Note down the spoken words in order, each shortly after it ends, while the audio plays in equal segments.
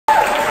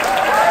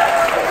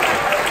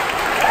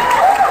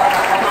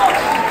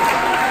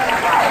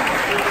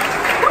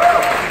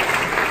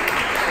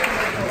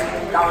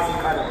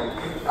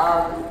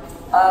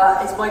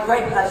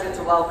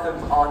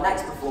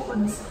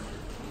accomplishments.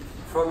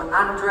 From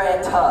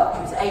Andrea Turk,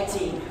 who's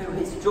 18, who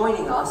is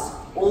joining us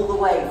all the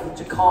way from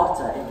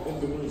Jakarta in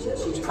Indonesia.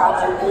 She's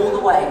travelled all the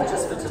way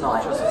just for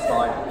tonight.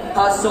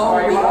 Her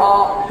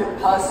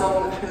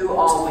song, Who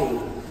Are We,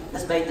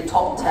 has made the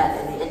top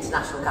 10 in the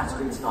international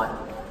category tonight.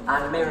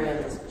 And Miriam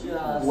is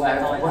just... Where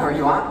are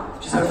you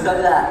at? Just over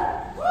there.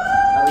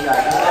 There we go.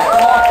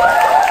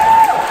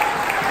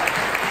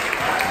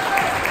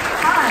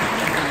 Hi.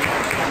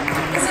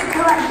 Is it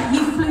correct that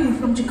you flew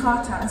from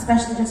Jakarta,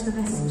 especially just for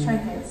this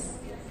showcase?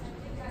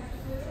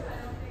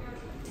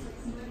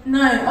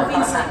 No,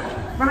 obviously.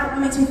 Right, that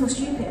makes me feel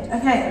stupid.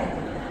 Okay.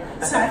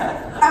 So,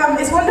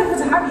 it's wonderful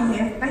to have you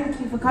here. Thank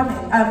you for coming.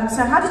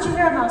 So how did you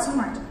hear about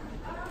songwriting?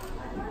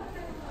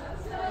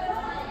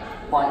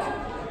 Mike.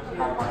 I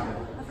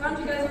found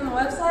you guys on the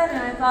website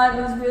and I thought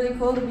it was really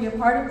cool to be a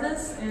part of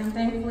this, and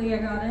thankfully I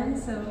got in,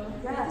 so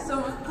thank you so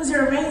much. Because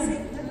you're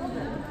amazing.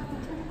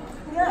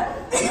 Yeah.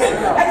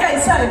 Okay,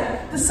 so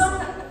the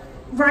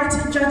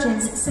songwriter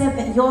judges said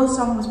that your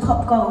song was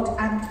pop gold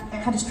and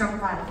it had a strong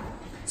vibe.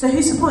 So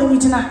who's supporting you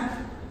tonight?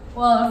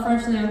 Well,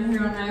 unfortunately I'm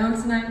here on my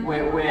own tonight.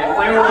 We're all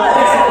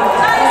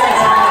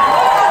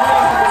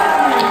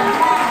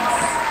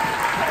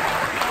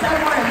Don't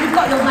worry, we've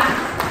got your back.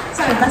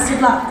 So, best of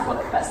luck.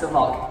 Well, best of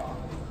luck.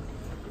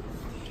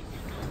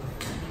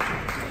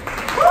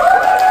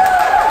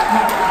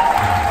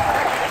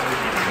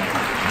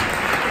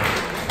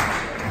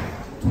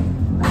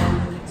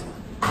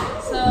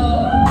 So,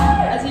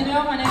 as you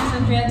know, my name is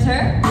Andrea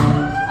Turk.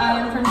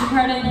 I'm from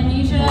Jakarta,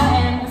 Indonesia,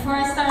 and before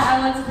I start, I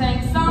would like to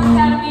thank Song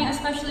Academy,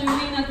 especially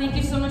Rowena. Thank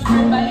you so much for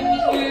inviting me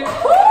here. It's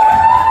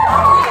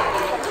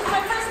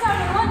my first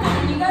time in London,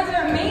 and you guys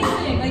are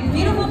amazing. Like,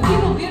 beautiful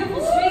people,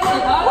 beautiful streets,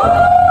 like, oh,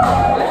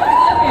 where should we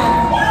live here?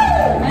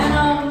 And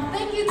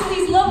thank you to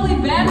these lovely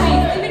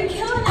bandmates. They've been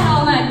killing it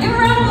all night. Give a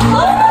round of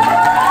applause.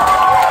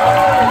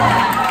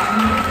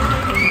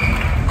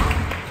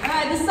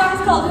 Alright, this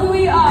song's called Who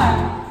We Are.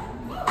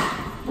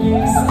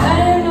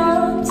 Staying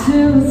up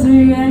till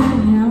 3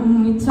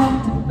 a.m. We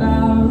talked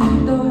about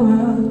the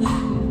world.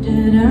 We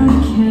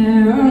didn't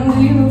care, and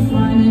we were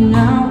finding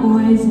out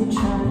ways and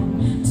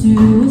trying to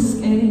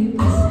escape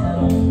this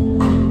hell.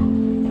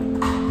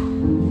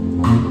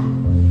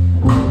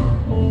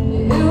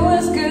 It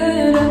was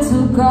good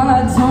until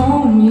God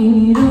told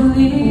me to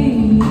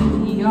leave.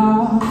 He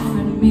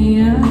offered me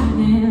a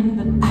hand,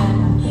 but then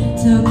I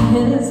took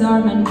his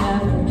arm and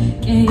never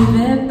gave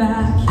it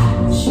back. He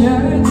was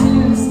sure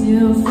to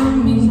steal from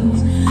me,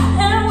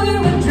 and we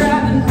were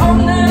driving all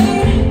night,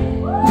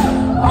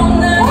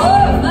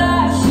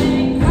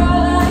 flashing car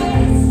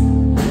lights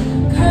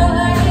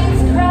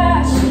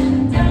crashing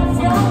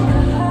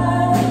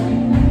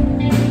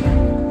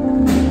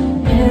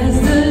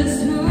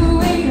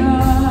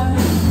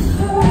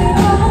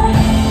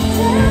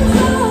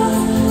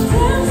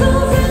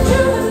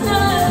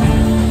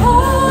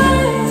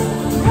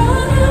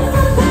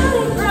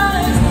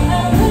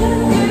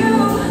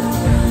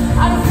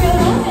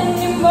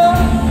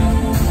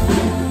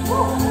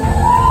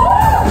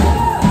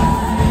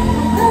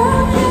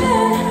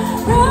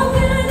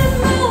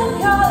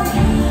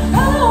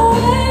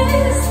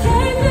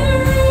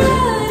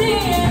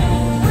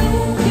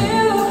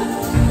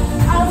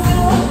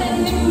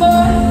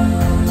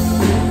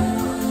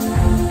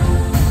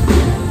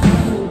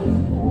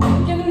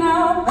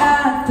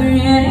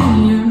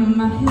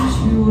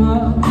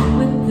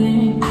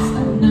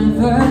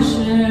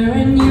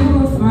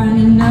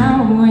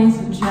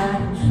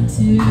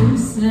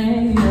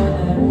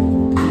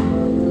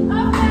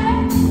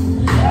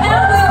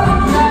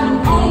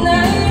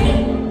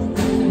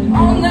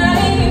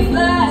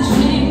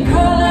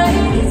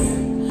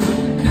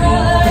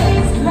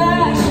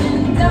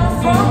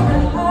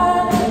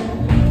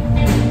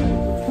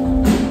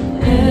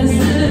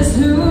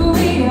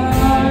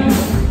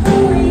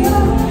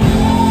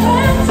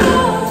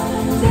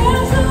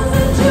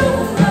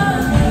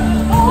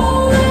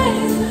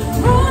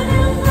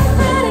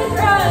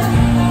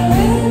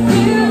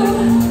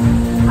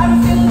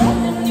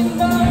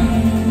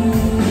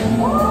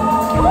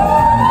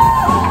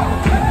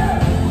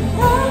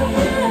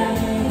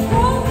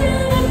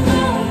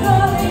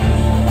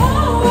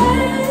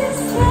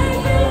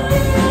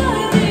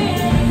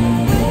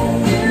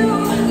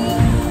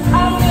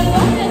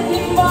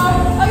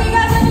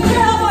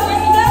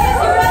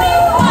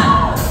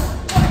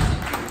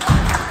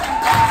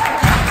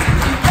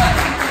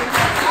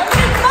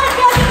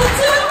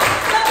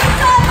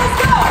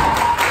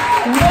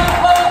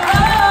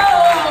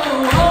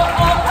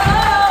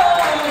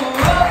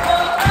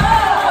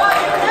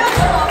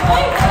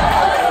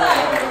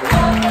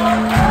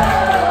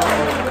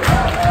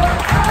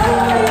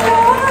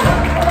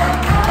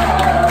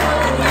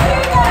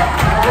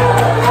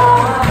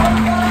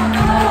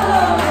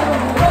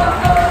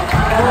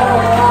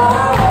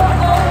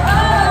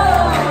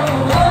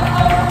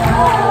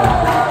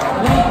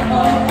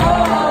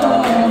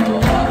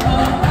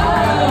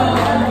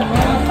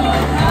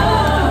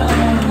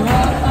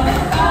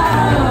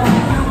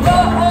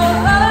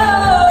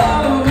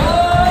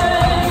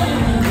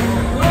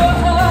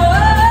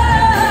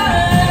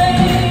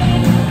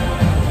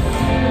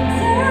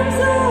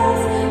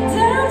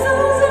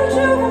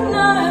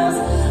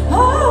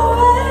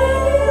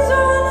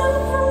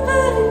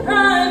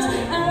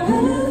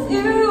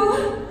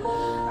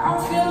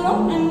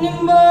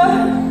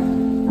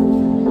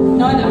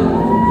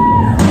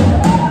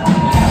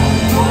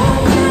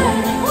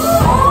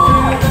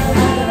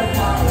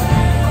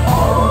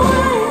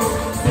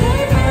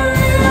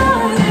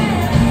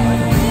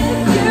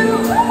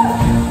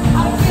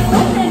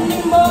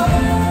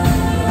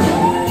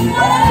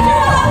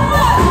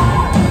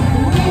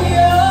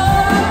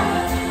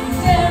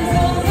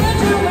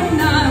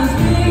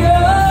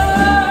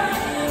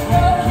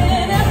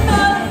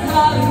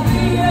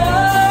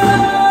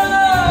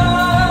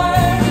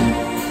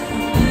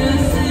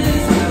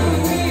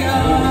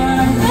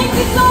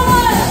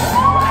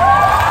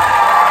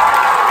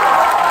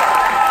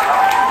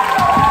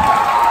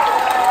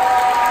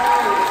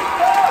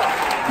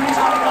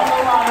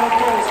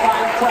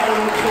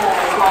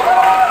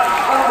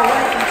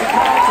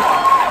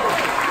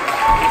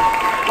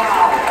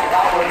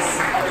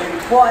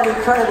What an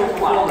incredible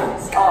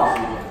performance. Oh,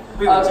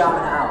 we were jamming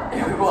it out.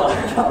 We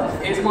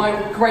were. It's my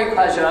great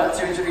pleasure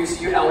to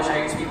introduce you,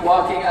 LJ, who's been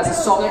working as a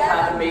song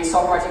academy,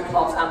 songwriting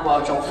clubs and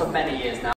workshops for many years now.